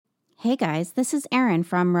Hey guys, this is Erin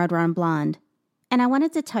from Red Run Blonde, and I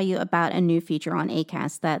wanted to tell you about a new feature on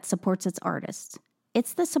Acast that supports its artists.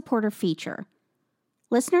 It's the supporter feature.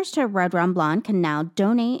 Listeners to Red Run Blonde can now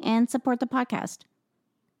donate and support the podcast.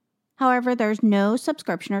 However, there's no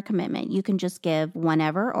subscription or commitment. You can just give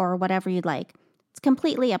whenever or whatever you'd like. It's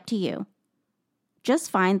completely up to you. Just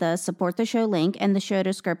find the Support the Show link in the show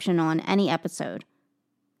description on any episode.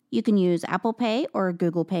 You can use Apple Pay or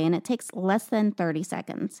Google Pay, and it takes less than 30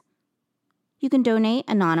 seconds. You can donate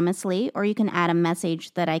anonymously, or you can add a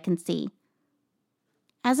message that I can see.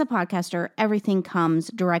 As a podcaster, everything comes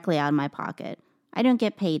directly out of my pocket. I don't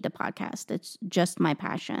get paid to podcast. It's just my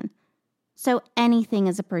passion. So anything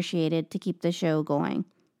is appreciated to keep the show going.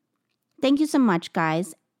 Thank you so much,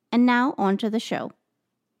 guys. And now on to the show.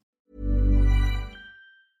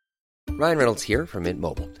 Ryan Reynolds here from Mint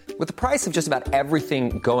Mobile. With the price of just about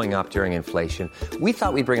everything going up during inflation, we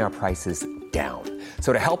thought we'd bring our prices down.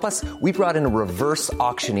 So to help us, we brought in a reverse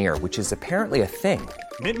auctioneer, which is apparently a thing.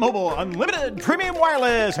 Mint Mobile Unlimited Premium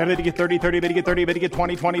Wireless. How to get 30, 30, bit to get 30, bit to get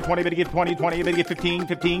 20, 20, 20, bit to get 20, 20, bit to get 15,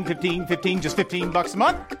 15, 15, 15, just $15 a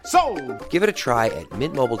month? Sold! Give it a try at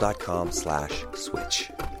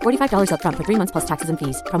mintmobile.com/switch. $45 up front for 3 months plus taxes and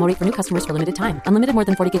fees. Promo rate for new customers for limited time. Unlimited more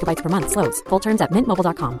than 40 gigabytes per month. Slows full terms at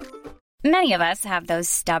mintmobile.com. Many of us have those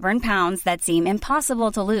stubborn pounds that seem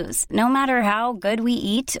impossible to lose, no matter how good we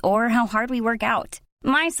eat or how hard we work out.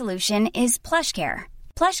 My solution is PlushCare.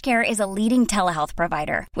 PlushCare is a leading telehealth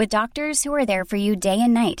provider with doctors who are there for you day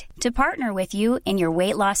and night to partner with you in your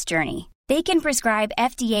weight loss journey. They can prescribe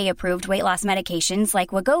FDA-approved weight loss medications like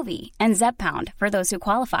Wegovy and Zepbound for those who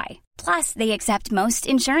qualify. Plus, they accept most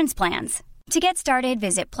insurance plans. To get started,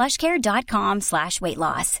 visit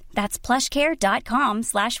plushcare.com/weightloss. That's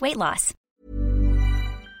plushcare.com/weightloss.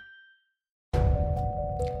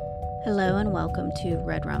 Hello and welcome to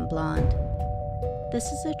Red Run Blonde.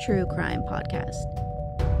 This is a true crime podcast.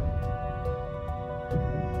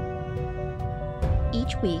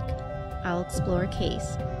 Each week, I'll explore a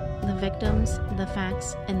case, the victims, the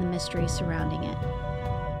facts, and the mystery surrounding it.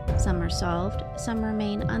 Some are solved, some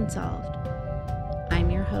remain unsolved. I'm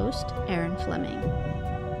your host, Erin Fleming.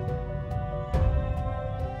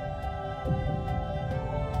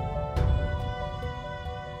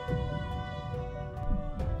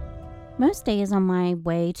 Most days on my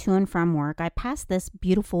way to and from work, I pass this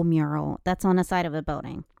beautiful mural that's on the side of a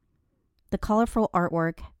building. The colorful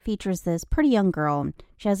artwork features this pretty young girl.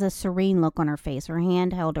 She has a serene look on her face, her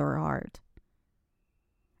hand held to her heart.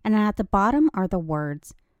 And at the bottom are the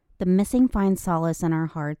words, "The missing find solace in our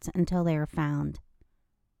hearts until they are found."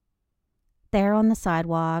 There on the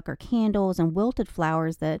sidewalk are candles and wilted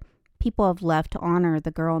flowers that people have left to honor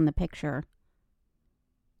the girl in the picture.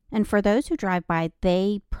 And for those who drive by,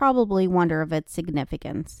 they probably wonder of its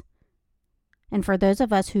significance. And for those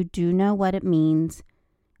of us who do know what it means,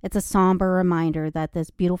 it's a somber reminder that this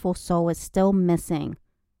beautiful soul is still missing.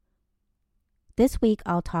 This week,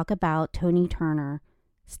 I'll talk about Toni Turner,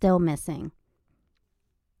 still missing.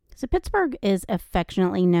 So Pittsburgh is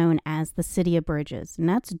affectionately known as the City of Bridges, and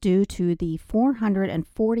that's due to the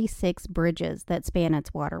 446 bridges that span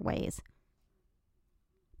its waterways.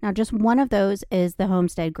 Now, just one of those is the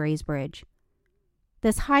Homestead Grays Bridge.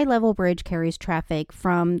 This high-level bridge carries traffic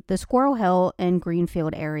from the Squirrel Hill and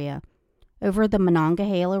Greenfield area over the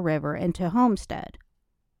Monongahela River into Homestead.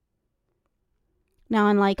 Now,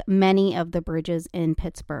 unlike many of the bridges in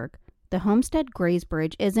Pittsburgh, the Homestead Grays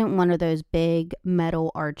Bridge isn't one of those big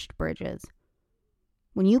metal arched bridges.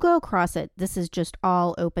 When you go across it, this is just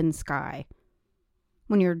all open sky.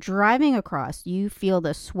 When you're driving across, you feel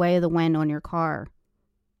the sway of the wind on your car.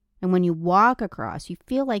 And when you walk across, you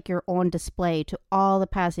feel like you're on display to all the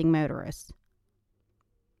passing motorists.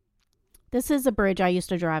 This is a bridge I used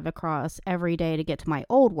to drive across every day to get to my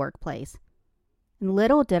old workplace. And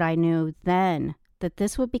little did I know then that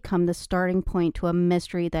this would become the starting point to a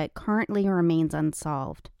mystery that currently remains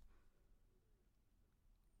unsolved.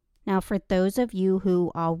 Now, for those of you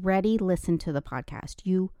who already listened to the podcast,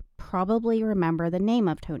 you probably remember the name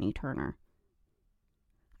of Toni Turner.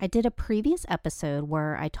 I did a previous episode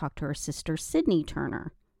where I talked to her sister, Sydney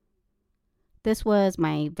Turner. This was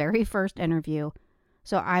my very first interview,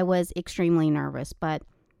 so I was extremely nervous, but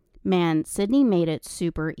man, Sydney made it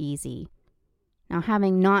super easy. Now,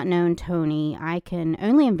 having not known Toni, I can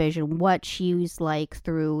only envision what she's like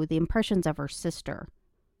through the impressions of her sister.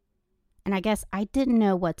 And I guess I didn't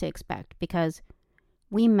know what to expect because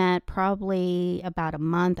we met probably about a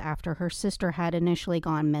month after her sister had initially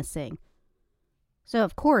gone missing. So,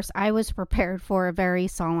 of course, I was prepared for a very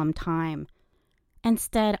solemn time.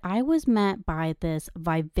 Instead, I was met by this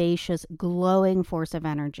vivacious, glowing force of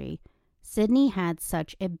energy. Sydney had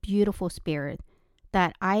such a beautiful spirit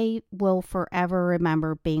that I will forever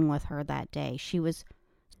remember being with her that day. She was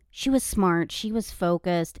smart, she was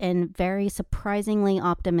focused, and very surprisingly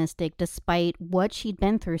optimistic despite what she'd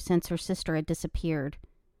been through since her sister had disappeared.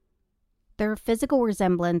 Their physical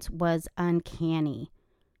resemblance was uncanny.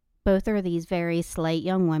 Both are these very slight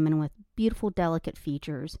young women with beautiful, delicate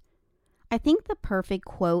features. I think the perfect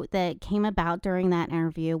quote that came about during that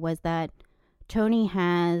interview was that Toni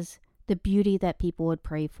has the beauty that people would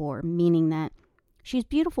pray for, meaning that she's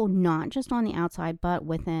beautiful not just on the outside, but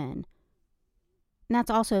within. And that's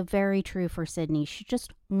also very true for Sydney. She's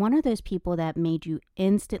just one of those people that made you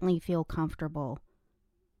instantly feel comfortable.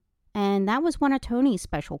 And that was one of Toni's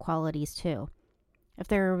special qualities too. If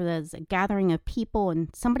there was a gathering of people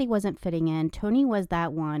and somebody wasn't fitting in, Toni was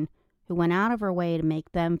that one who went out of her way to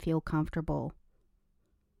make them feel comfortable.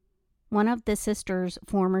 One of the sisters'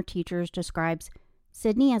 former teachers describes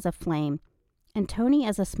Sydney as a flame and Toni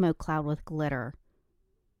as a smoke cloud with glitter.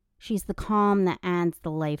 She's the calm that adds the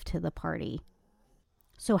life to the party.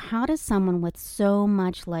 So how does someone with so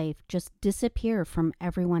much life just disappear from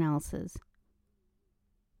everyone else's?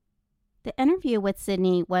 The interview with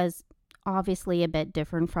Sydney was obviously a bit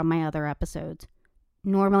different from my other episodes.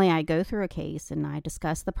 Normally I go through a case and I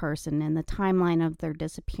discuss the person and the timeline of their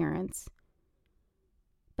disappearance.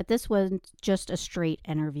 But this was just a straight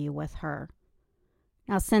interview with her.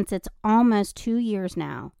 Now, since it's almost 2 years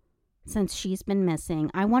now since she's been missing,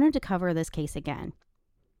 I wanted to cover this case again.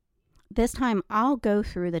 This time, I'll go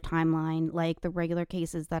through the timeline like the regular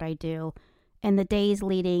cases that I do and the days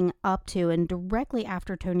leading up to and directly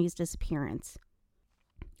after Toni's disappearance.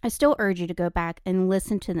 I still urge you to go back and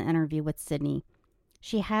listen to the interview with Sydney.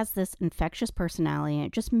 She has this infectious personality and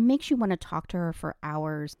it just makes you want to talk to her for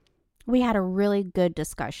hours. We had a really good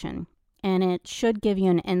discussion, and it should give you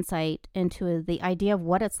an insight into the idea of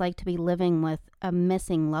what it's like to be living with a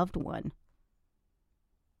missing loved one.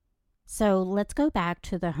 So let's go back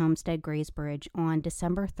to the Homestead Grays Bridge on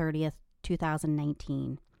December 30th,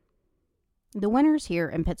 2019. The winters here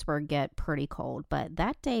in Pittsburgh get pretty cold, but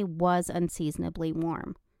that day was unseasonably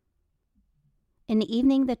warm. In the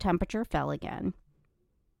evening, the temperature fell again,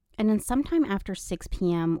 and then sometime after 6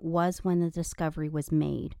 p.m. was when the discovery was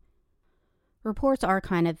made. Reports are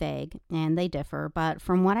kind of vague, and they differ, but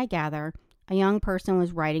from what I gather, a young person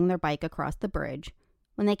was riding their bike across the bridge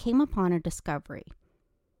when they came upon a discovery.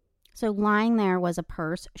 So lying there was a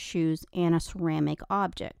purse, shoes, and a ceramic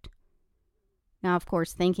object. Now, of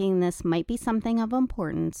course, thinking this might be something of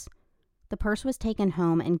importance, the purse was taken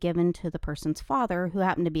home and given to the person's father, who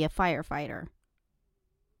happened to be a firefighter.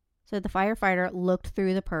 So the firefighter looked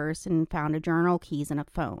through the purse and found a journal, keys, and a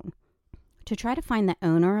phone. To try to find the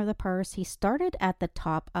owner of the purse, he started at the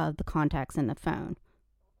top of the contacts in the phone.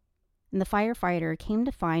 And the firefighter came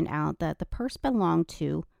to find out that the purse belonged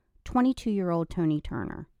to 22-year-old Toni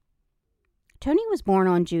Turner. Toni was born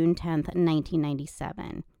on June 10th,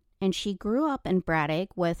 1997, and she grew up in Braddock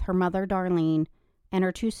with her mother, Darlene, and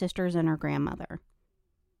her 2 sisters and her grandmother.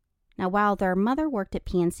 Now, while their mother worked at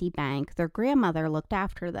PNC Bank, their grandmother looked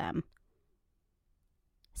after them.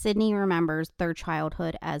 Sydney remembers their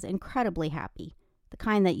childhood as incredibly happy, the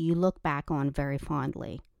kind that you look back on very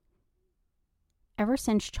fondly. Ever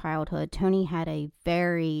since childhood, Toni had a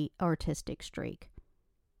very artistic streak.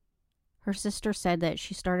 Her sister said that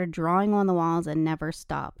she started drawing on the walls and never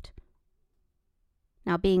stopped.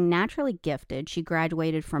 Now, being naturally gifted, she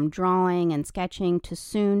graduated from drawing and sketching to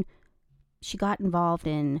soon she got involved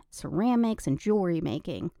in ceramics and jewelry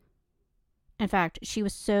making. In fact, she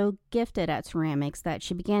was so gifted at ceramics that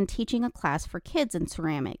she began teaching a class for kids in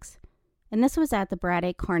ceramics. And this was at the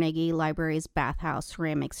Braddock Carnegie Library's Bathhouse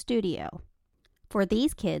Ceramics Studio. For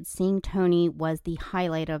these kids, seeing Toni was the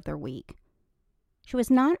highlight of their week. She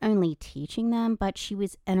was not only teaching them, but she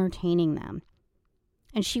was entertaining them.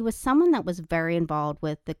 And she was someone that was very involved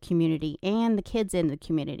with the community and the kids in the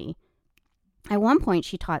community. At one point,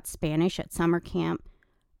 she taught Spanish at summer camp.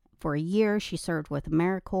 For a year, she served with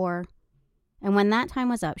AmeriCorps. And when that time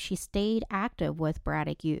was up, she stayed active with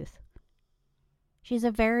Braddock Youth. She's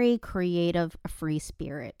a very creative, free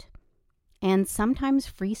spirit. And sometimes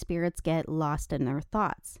free spirits get lost in their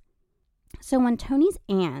thoughts. So when Toni's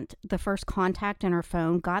aunt, the first contact in her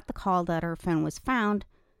phone, got the call that her phone was found,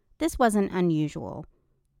 this wasn't unusual.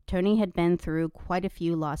 Toni had been through quite a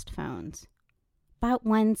few lost phones. But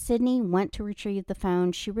when Sydney went to retrieve the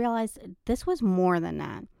phone, she realized this was more than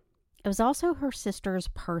that. It was also her sister's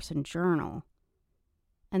purse and journal.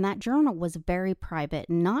 And that journal was very private,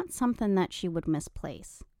 not something that she would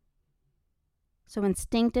misplace. So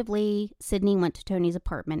instinctively, Sydney went to Toni's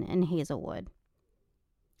apartment in Hazelwood.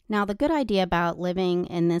 Now, the good idea about living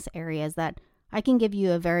in this area is that I can give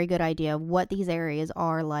you a very good idea of what these areas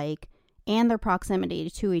are like and their proximity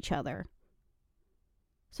to each other.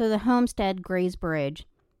 So the Homestead Grays Bridge,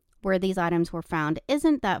 where these items were found,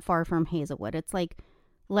 isn't that far from Hazelwood. It's like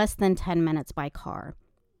less than 10 minutes by car.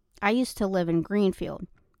 I used to live in Greenfield,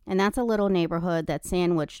 and that's a little neighborhood that's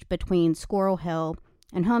sandwiched between Squirrel Hill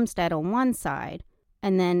and Homestead on one side,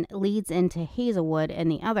 and then leads into Hazelwood in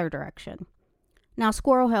the other direction. Now,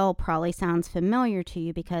 Squirrel Hill probably sounds familiar to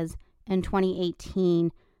you because in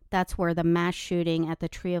 2018, that's where the mass shooting at the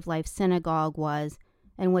Tree of Life Synagogue was,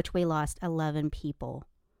 in which we lost 11 people.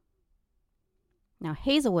 Now,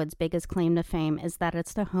 Hazelwood's biggest claim to fame is that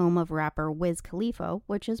it's the home of rapper Wiz Khalifa,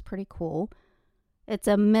 which is pretty cool. It's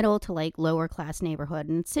a middle to lower class neighborhood,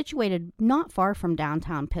 and it's situated not far from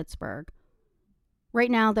downtown Pittsburgh.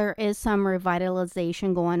 Right now, there is some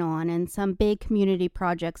revitalization going on and some big community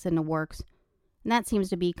projects in the works, and that seems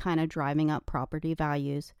to be kind of driving up property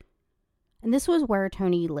values. And this was where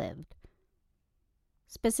Tony lived.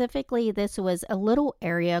 Specifically, this was a little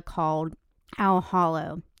area called Owl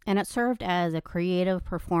Hollow, and it served as a creative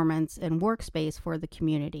performance and workspace for the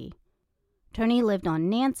community. Tony lived on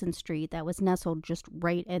Nansen Street that was nestled just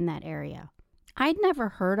right in that area. I'd never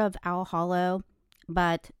heard of Owl Hollow,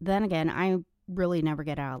 but then again, I really never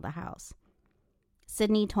get out of the house.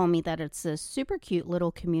 Sydney told me that it's a super cute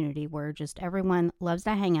little community where just everyone loves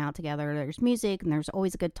to hang out together. There's music and there's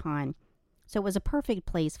always a good time. So it was a perfect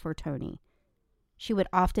place for Tony. She would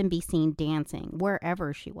often be seen dancing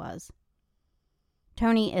wherever she was.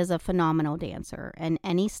 Tony is a phenomenal dancer in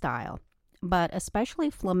any style, but especially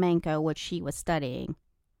flamenco, which she was studying.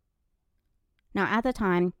 Now, at the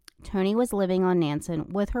time, Tony was living on Nansen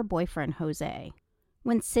with her boyfriend, Jose.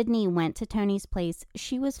 When Sydney went to Tony's place,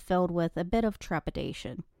 she was filled with a bit of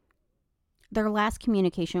trepidation. Their last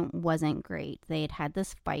communication wasn't great. They had had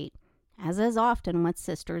this fight, as is often with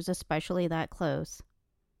sisters, especially that close.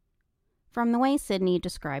 From the way Sydney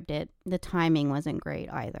described it, the timing wasn't great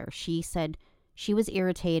either. She said she was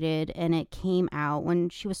irritated, and it came out when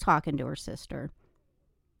she was talking to her sister.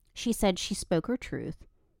 She said she spoke her truth.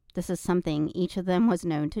 This is something each of them was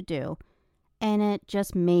known to do, and it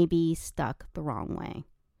just maybe stuck the wrong way.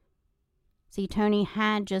 See, Tony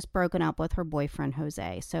had just broken up with her boyfriend,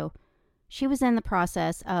 Jose, so she was in the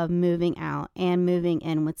process of moving out and moving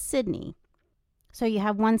in with Sydney. So you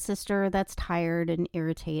have one sister that's tired and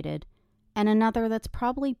irritated, and another that's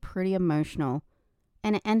probably pretty emotional,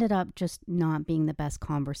 and it ended up just not being the best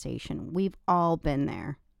conversation. We've all been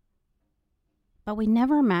there. But we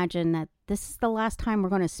never imagined that this is the last time we're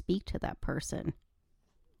going to speak to that person.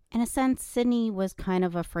 In a sense, Sydney was kind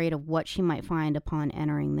of afraid of what she might find upon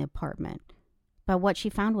entering the apartment. But what she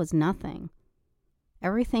found was nothing.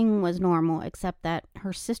 Everything was normal except that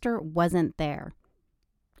her sister wasn't there.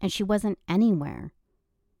 And she wasn't anywhere.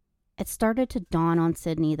 It started to dawn on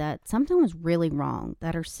Sydney that something was really wrong,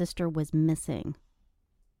 that her sister was missing.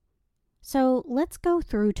 So let's go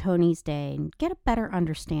through Tony's day and get a better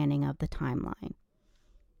understanding of the timeline.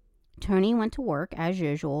 Tony went to work as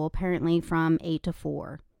usual, apparently from 8 to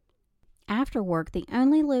 4. After work, the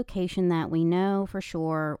only location that we know for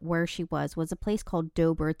sure where she was a place called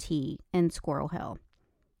Dobra Tea in Squirrel Hill.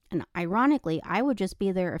 And ironically, I would just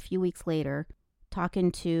be there a few weeks later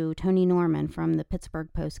talking to Tony Norman from the Pittsburgh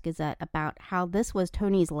Post-Gazette about how this was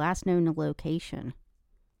Tony's last known location.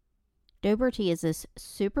 Dobra Tea is this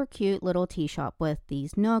super cute little tea shop with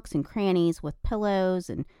these nooks and crannies with pillows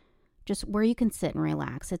and just where you can sit and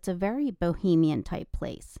relax. It's a very bohemian type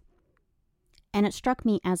place. And it struck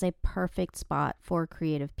me as a perfect spot for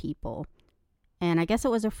creative people. And I guess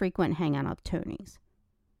it was a frequent hangout of Tony's.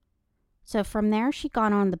 So from there, she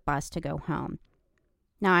got on the bus to go home.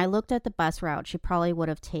 Now, I looked at the bus route she probably would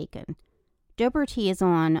have taken. Dobra Tea is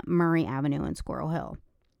on Murray Avenue in Squirrel Hill.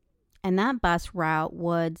 And that bus route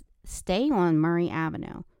would stay on Murray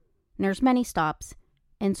Avenue. And there's many stops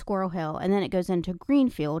in Squirrel Hill, and then it goes into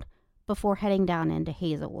Greenfield before heading down into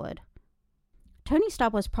Hazelwood. Tony's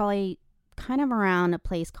stop was probably kind of around a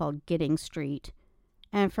place called Giddings Street,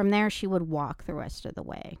 and from there she would walk the rest of the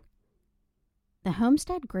way. The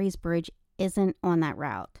Homestead Grays Bridge isn't on that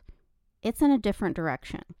route. It's in a different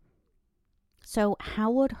direction. So how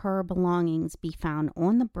would her belongings be found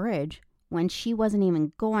on the bridge when she wasn't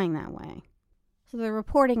even going that way? So the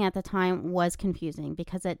reporting at the time was confusing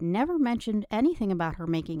because it never mentioned anything about her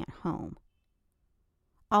making it home.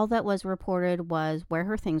 All that was reported was where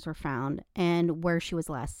her things were found and where she was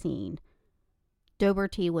last seen.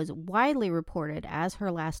 Dobra Tea was widely reported as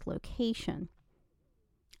her last location.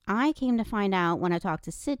 I came to find out when I talked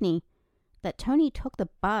to Sydney that Tony took the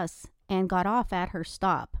bus and got off at her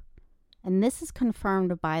stop. and this is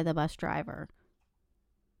confirmed by the bus driver.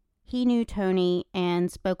 He knew Toni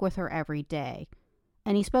and spoke with her every day,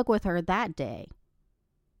 and he spoke with her that day.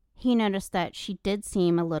 He noticed that she did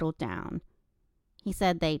seem a little down. He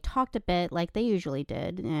said they talked a bit like they usually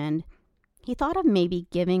did, and he thought of maybe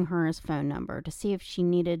giving her his phone number to see if she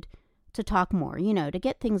needed to talk more, to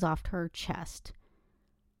get things off her chest.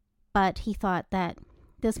 But he thought that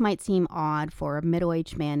this might seem odd for a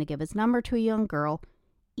middle-aged man to give his number to a young girl,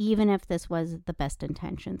 even if this was the best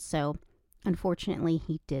intention. So, unfortunately,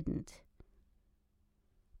 he didn't.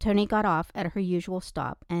 Toni got off at her usual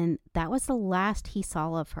stop, and that was the last he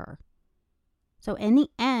saw of her. So in the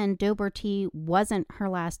end, Doberty wasn't her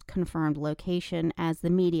last confirmed location, as the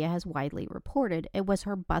media has widely reported. It was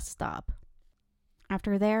her bus stop.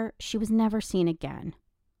 After there, she was never seen again.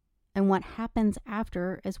 And what happens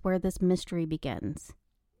after is where this mystery begins.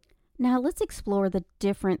 Now let's explore the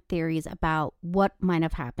different theories about what might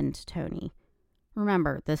have happened to Toni.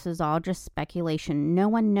 Remember, this is all just speculation. No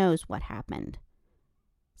one knows what happened.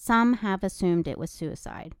 Some have assumed it was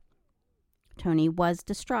suicide. Toni was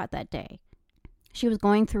distraught that day. She was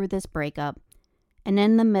going through this breakup and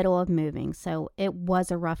in the middle of moving, so it was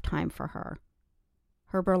a rough time for her.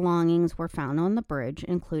 Her belongings were found on the bridge,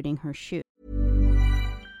 including her shoes.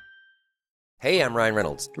 Hey, I'm Ryan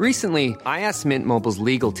Reynolds. Recently, I asked Mint Mobile's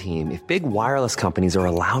legal team if big wireless companies are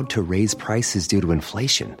allowed to raise prices due to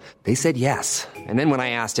inflation. They said yes. And then when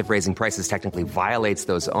I asked if raising prices technically violates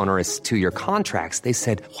those onerous 2-year contracts, they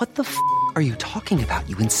said, "What the f*** are you talking about,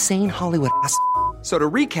 you insane Hollywood ass?" So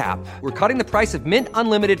to recap, we're cutting the price of Mint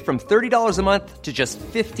Unlimited from $30 a month to just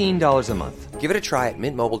 $15 a month. Give it a try at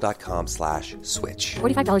mintmobile.com/switch.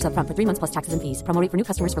 $45 up front for 3 months plus taxes and fees. Promo rate for new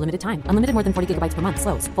customers for limited time. Unlimited more than 40 gigabytes per month.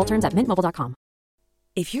 Slows full terms at mintmobile.com.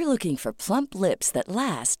 If you're looking for plump lips that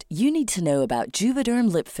last, you need to know about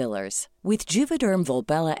Juvederm lip fillers. With Juvederm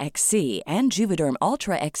Volbella XC and Juvederm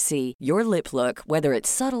Ultra XC, your lip look, whether it's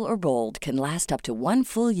subtle or bold, can last up to 1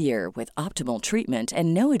 full year with optimal treatment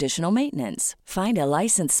and no additional maintenance. Find a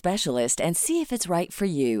licensed specialist and see if it's right for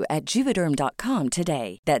you at Juvederm.com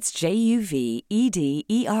today. That's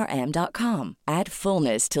JUVEDERM.com. Add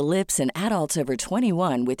fullness to lips in adults over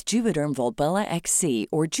 21 with Juvederm Volbella XC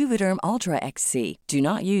or Juvederm Ultra XC. Do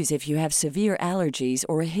not use if you have severe allergies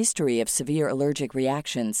or a history of severe allergic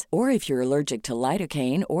reactions, or if you're allergic to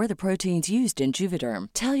lidocaine or the proteins used in Juvederm.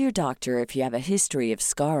 Tell your doctor if you have a history of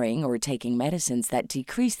scarring or taking medicines that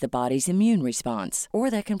decrease the body's immune response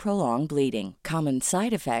or that can prolong bleeding. Common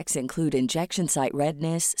side effects include injection site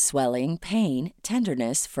redness, swelling, pain,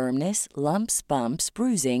 tenderness, firmness, lumps, bumps,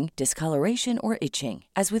 bruising, discoloration, or itching.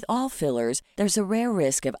 As with all fillers, there's a rare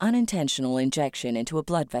risk of unintentional injection into a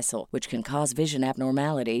blood vessel, which can cause vision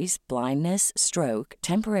abnormalities, blindness, stroke,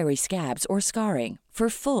 temporary scabs, or scarring. For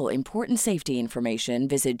full, important safety information,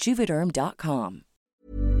 visit Juvederm.com.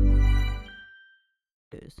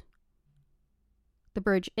 The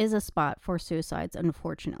bridge is a spot for suicides,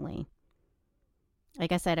 unfortunately.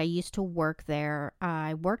 Like I said, I used to work there.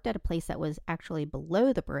 I worked at a place that was actually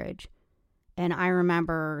below the bridge. And I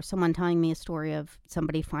remember someone telling me a story of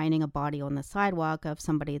somebody finding a body on the sidewalk of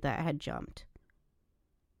somebody that had jumped.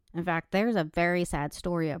 In fact, there's a very sad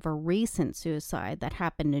story of a recent suicide that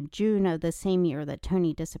happened in June of the same year that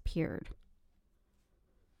Toni disappeared.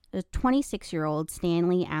 The 26-year-old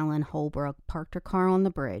Stanley Allen Holbrook parked her car on the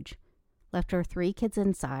bridge, left her 3 kids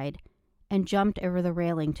inside, and jumped over the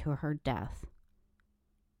railing to her death.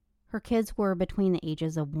 Her kids were between the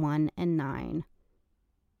ages of 1 and 9.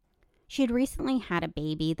 She had recently had a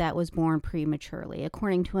baby that was born prematurely,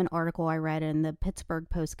 according to an article I read in the Pittsburgh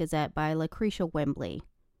Post-Gazette by Lucretia Wembley.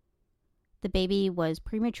 The baby was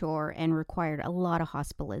premature and required a lot of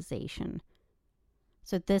hospitalization.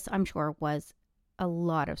 So this, I'm sure, was a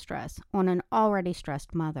lot of stress on an already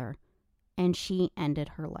stressed mother, and she ended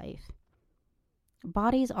her life.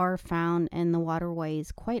 Bodies are found in the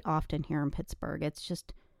waterways quite often here in Pittsburgh. It's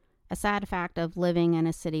just a sad fact of living in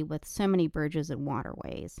a city with so many bridges and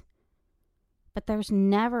waterways. But there's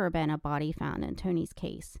never been a body found in Toni's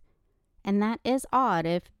case. And that is odd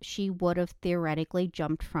if she would have theoretically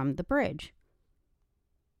jumped from the bridge.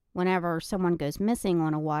 Whenever someone goes missing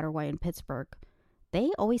on a waterway in Pittsburgh,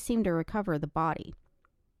 they always seem to recover the body.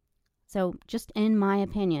 So, just in my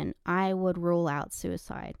opinion, I would rule out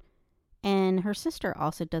suicide. And her sister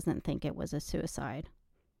also doesn't think it was a suicide.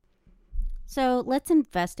 So, let's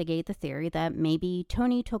investigate the theory that maybe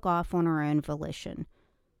Toni took off on her own volition.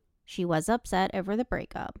 She was upset over the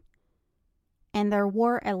breakup. And there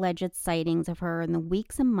were alleged sightings of her in the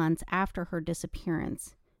weeks and months after her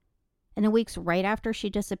disappearance. In the weeks right after she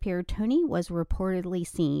disappeared, Toni was reportedly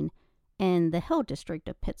seen in the Hill District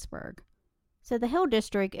of Pittsburgh. So the Hill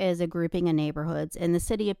District is a grouping of neighborhoods in the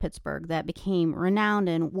city of Pittsburgh that became renowned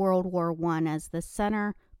in World War I as the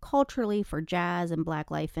center culturally for jazz and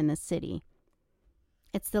black life in the city.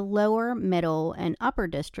 It's the lower, middle, and upper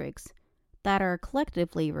districts that are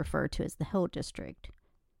collectively referred to as the Hill District.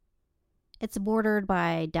 It's bordered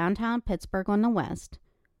by downtown Pittsburgh on the west,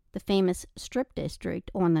 the famous Strip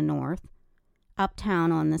District on the north,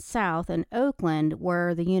 Uptown on the south, and Oakland,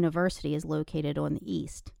 where the university is located, on the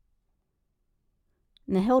east.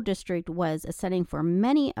 And the Hill District was a setting for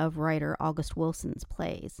many of writer August Wilson's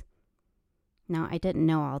plays. Now, I didn't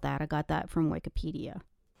know all that. I got that from Wikipedia.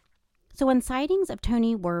 So when sightings of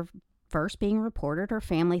Toni were first being reported, her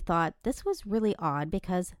family thought this was really odd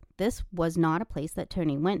because this was not a place that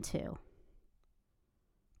Toni went to.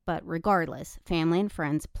 But regardless, family and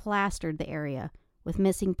friends plastered the area with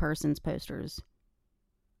missing persons posters.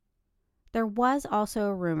 There was also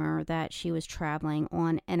a rumor that she was traveling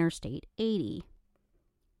on Interstate 80.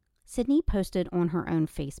 Sydney posted on her own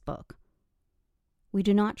Facebook, "We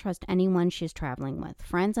do not trust anyone she is traveling with.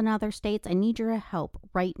 Friends in other states, I need your help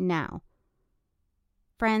right now.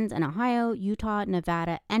 Friends in Ohio, Utah,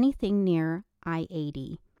 Nevada, anything near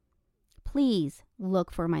I-80. Please look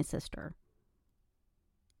for my sister."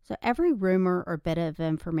 So every rumor or bit of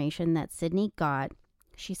information that Sydney got,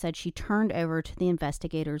 she said she turned over to the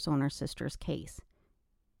investigators on her sister's case.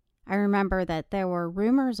 I remember that there were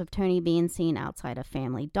rumors of Toni being seen outside of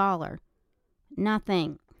Family Dollar.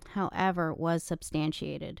 Nothing, however, was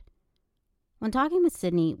substantiated. When talking with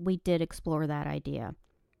Sydney, we did explore that idea.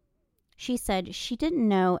 She said she didn't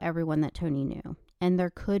know everyone that Toni knew, and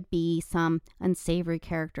there could be some unsavory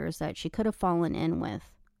characters that she could have fallen in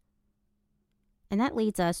with. And that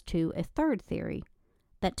leads us to a third theory,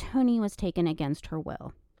 that Toni was taken against her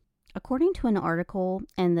will. According to an article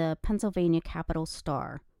in the Pennsylvania Capital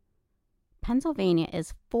Star, Pennsylvania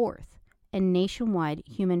is fourth in nationwide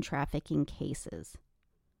human trafficking cases.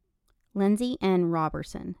 Lindsay N.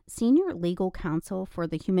 Robertson, senior legal counsel for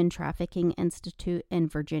the Human Trafficking Institute in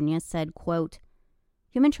Virginia, said, quote,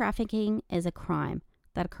 "Human trafficking is a crime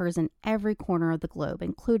that occurs in every corner of the globe,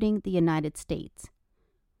 including the United States,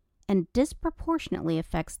 and disproportionately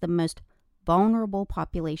affects the most vulnerable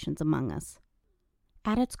populations among us.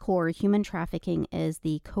 At its core, human trafficking is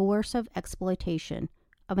the coercive exploitation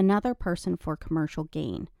of another person for commercial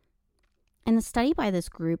gain. In the study by this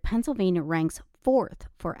group, Pennsylvania ranks fourth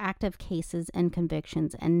for active cases and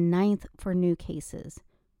convictions and ninth for new cases.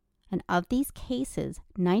 And of these cases,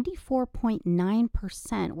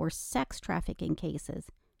 94.9% were sex trafficking cases.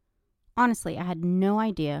 Honestly, I had no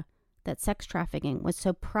idea that sex trafficking was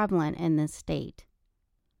so prevalent in this state.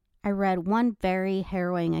 I read one very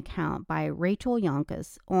harrowing account by Rachel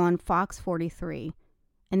Yonkis on Fox 43,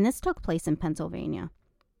 and this took place in Pennsylvania.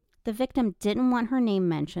 The victim didn't want her name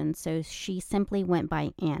mentioned, so she simply went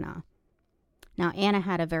by Anna. Now, Anna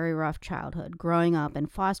had a very rough childhood, growing up in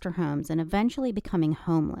foster homes and eventually becoming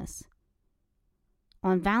homeless.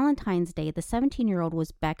 On Valentine's Day, the 17-year-old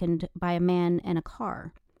was beckoned by a man in a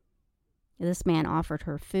car. This man offered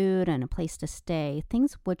her food and a place to stay,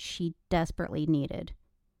 things which she desperately needed.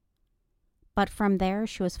 But from there,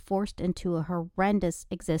 she was forced into a horrendous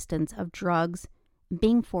existence of drugs and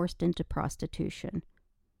being forced into prostitution.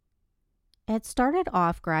 It started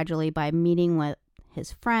off gradually by meeting with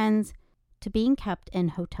his friends to being kept in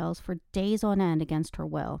hotels for days on end against her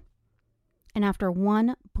will. And after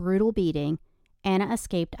one brutal beating, Anna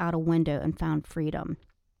escaped out a window and found freedom.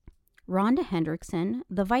 Rhonda Hendrickson,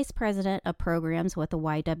 the vice president of programs with the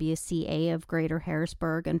YWCA of Greater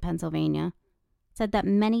Harrisburg in Pennsylvania, said that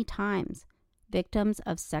many times victims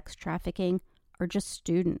of sex trafficking are just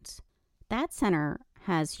students. That center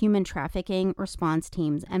has human trafficking response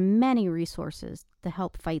teams and many resources to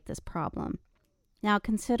help fight this problem. Now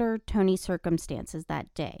consider Toni's circumstances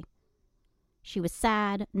that day. She was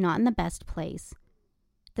sad, not in the best place.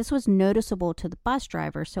 This was noticeable to the bus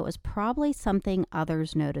driver, so it was probably something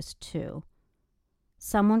others noticed too.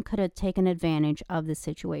 Someone could have taken advantage of the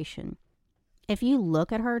situation. If you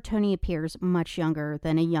look at her, Toni appears much younger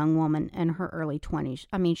than a young woman in her early 20s.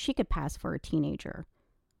 I mean, she could pass for a teenager.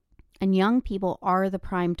 And young people are the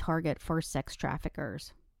prime target for sex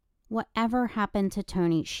traffickers. Whatever happened to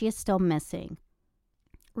Toni, she is still missing.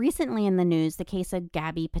 Recently in the news, the case of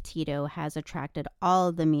Gabby Petito has attracted all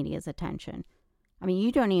of the media's attention. I mean,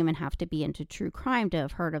 you don't even have to be into true crime to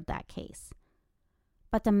have heard of that case.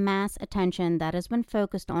 But the mass attention that has been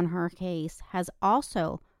focused on her case has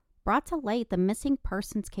also brought to light the missing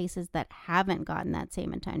persons cases that haven't gotten that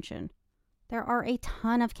same attention. There are a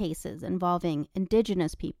ton of cases involving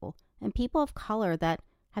indigenous people and people of color that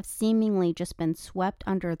have seemingly just been swept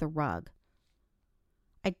under the rug.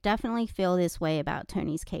 I definitely feel this way about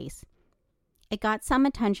Toni's case. It got some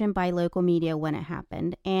attention by local media when it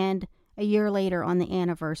happened, and a year later on the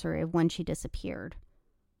anniversary of when she disappeared.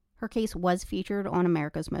 Her case was featured on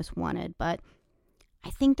America's Most Wanted, but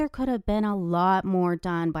I think there could have been a lot more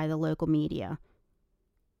done by the local media.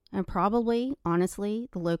 And probably, honestly,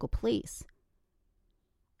 the local police.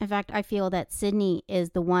 In fact, I feel that Sydney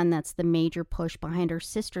is the one that's the major push behind her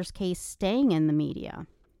sister's case staying in the media.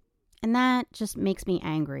 And that just makes me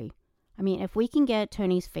angry. I mean, if we can get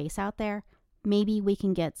Toni's face out there, maybe we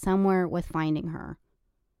can get somewhere with finding her.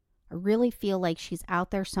 I really feel like she's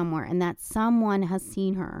out there somewhere and that someone has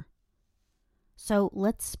seen her. So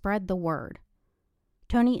let's spread the word.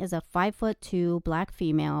 Toni is a 5'2" black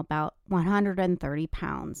female, about 130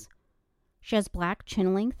 pounds. She has black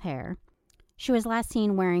chin-length hair. She was last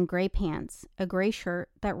seen wearing gray pants, a gray shirt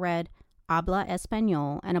that read Habla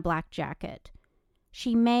Español, and a black jacket.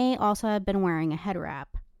 She may also have been wearing a head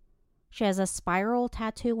wrap. She has a spiral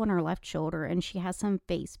tattoo on her left shoulder, and she has some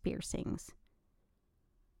face piercings.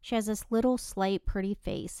 She has this little, slight, pretty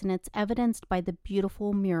face, and it's evidenced by the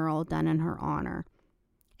beautiful mural done in her honor.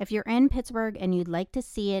 If you're in Pittsburgh and you'd like to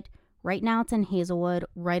see it, right now it's in Hazelwood,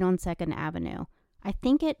 right on 2nd Avenue. I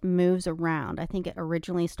think it moves around. I think it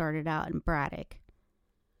originally started out in Braddock.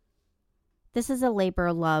 This is a labor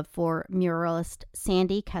of love for muralist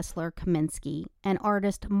Sandy Kessler Kaminsky and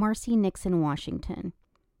artist Marcy Nixon Washington.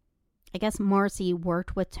 I guess Marcy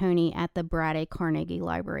worked with Toni at the Braddock Carnegie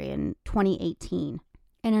Library in 2018.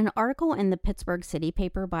 In an article in the Pittsburgh City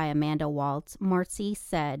paper by Amanda Waltz, Marcy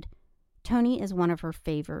said, Toni is one of her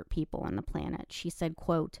favorite people on the planet. She said,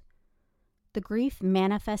 quote, "The grief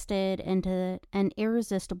manifested into an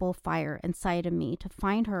irresistible fire inside of me to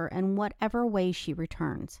find her in whatever way she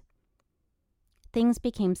returns. Things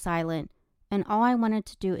became silent, and all I wanted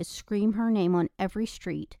to do is scream her name on every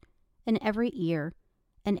street, in every ear,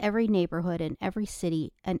 in every neighborhood, in every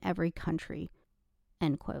city, and every country."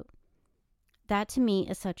 End quote. That to me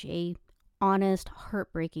is such a honest,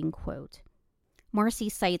 heartbreaking quote. Marcy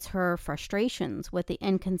cites her frustrations with the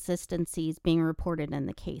inconsistencies being reported in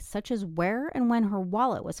the case, such as where and when her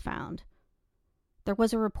wallet was found. There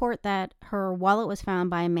was a report that her wallet was found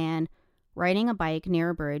by a man riding a bike near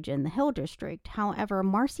a bridge in the Hill District. However,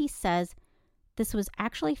 Marcy says this was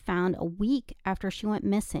actually found a week after she went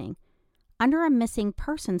missing, under a missing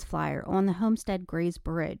persons flyer on the Homestead Grays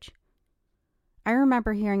Bridge. I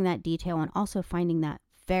remember hearing that detail and also finding that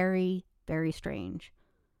very, very strange.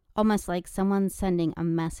 Almost like someone sending a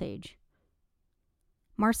message.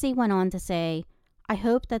 Marcy went on to say, "I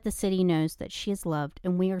hope that the city knows that she is loved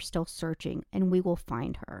and we are still searching and we will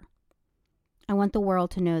find her. I want the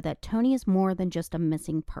world to know that Toni is more than just a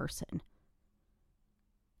missing person."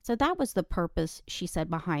 So that was the purpose, she said,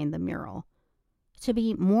 behind the mural. To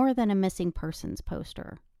be more than a missing persons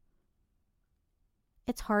poster.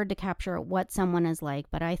 It's hard to capture what someone is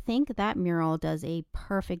like, but I think that mural does a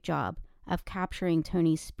perfect job of capturing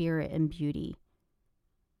Toni's spirit and beauty.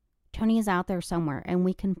 Toni is out there somewhere and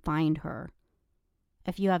we can find her.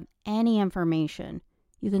 If you have any information,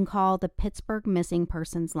 you can call the Pittsburgh Missing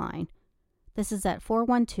Persons line. This is at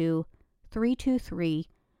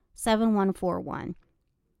 412-323-7141.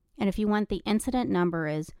 And if you want, the incident number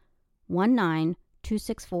is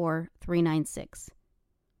 19264-396.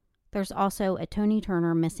 There's also a Toni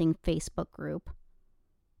Turner Missing Facebook group.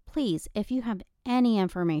 Please, if you have any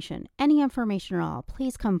information at all,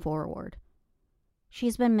 please come forward.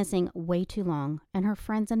 She's been missing way too long, and her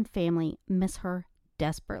friends and family miss her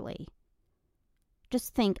desperately.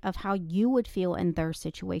 Just think of how you would feel in their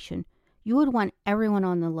situation. You would want everyone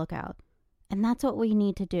on the lookout. And that's what we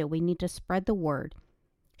need to do. We need to spread the word.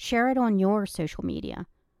 Share it on your social media.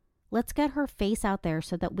 Let's get her face out there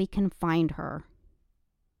so that we can find her.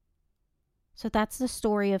 So that's the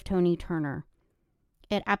story of Toni Turner.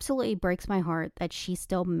 It absolutely breaks my heart that she's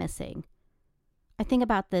still missing. I think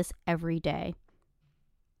about this every day.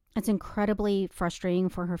 It's incredibly frustrating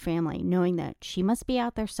for her family, knowing that she must be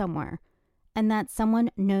out there somewhere, and that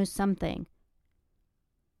someone knows something.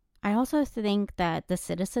 I also think that the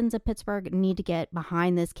citizens of Pittsburgh need to get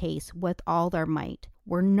behind this case with all their might.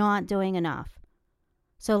 We're not doing enough.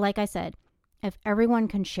 So like I said, if everyone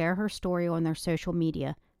can share her story on their social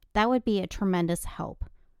media, that would be a tremendous help.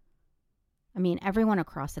 I mean, everyone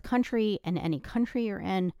across the country and any country you're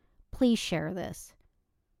in, please share this.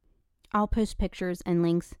 I'll post pictures and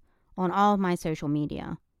links on all of my social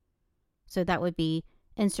media. So that would be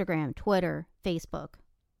Instagram, Twitter, Facebook.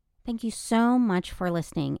 Thank you so much for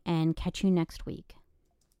listening, and catch you next week.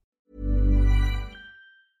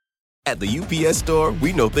 At the UPS Store,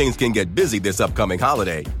 we know things can get busy this upcoming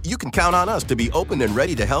holiday. You can count on us to be open and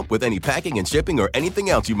ready to help with any packing and shipping or anything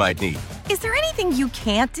else you might need. Is there anything you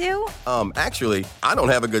can't do? Actually, I don't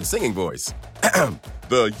have a good singing voice.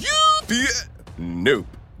 The UPS... Nope.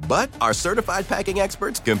 But our certified packing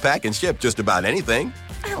experts can pack and ship just about anything.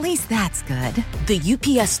 At least that's good. The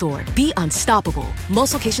UPS Store. Be unstoppable.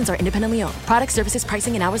 Most locations are independently owned. Product, services,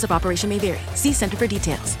 pricing, and hours of operation may vary. See Center for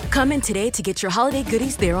details. Come in today to get your holiday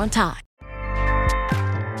goodies there on time.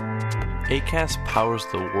 Acast powers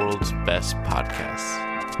the world's best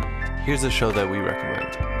podcasts. Here's a show that we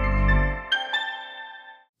recommend.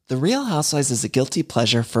 The Real Housewives is a guilty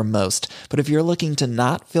pleasure for most, but if you're looking to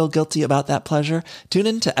not feel guilty about that pleasure, tune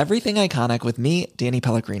in to Everything Iconic with me, Danny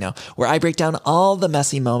Pellegrino, where I break down all the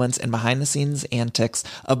messy moments and behind-the-scenes antics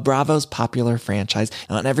of Bravo's popular franchise.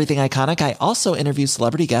 And on Everything Iconic, I also interview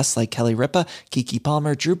celebrity guests like Kelly Ripa, Keke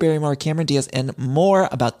Palmer, Drew Barrymore, Cameron Diaz, and more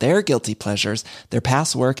about their guilty pleasures, their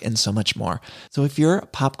past work, and so much more. So if you're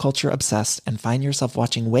pop culture obsessed and find yourself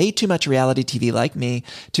watching way too much reality TV like me,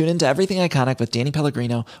 tune into Everything Iconic with Danny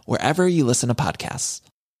Pellegrino, wherever you listen to podcasts.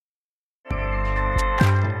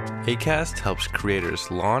 Acast helps creators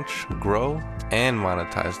launch, grow, and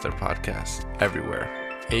monetize their podcasts everywhere.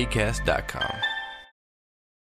 Acast.com.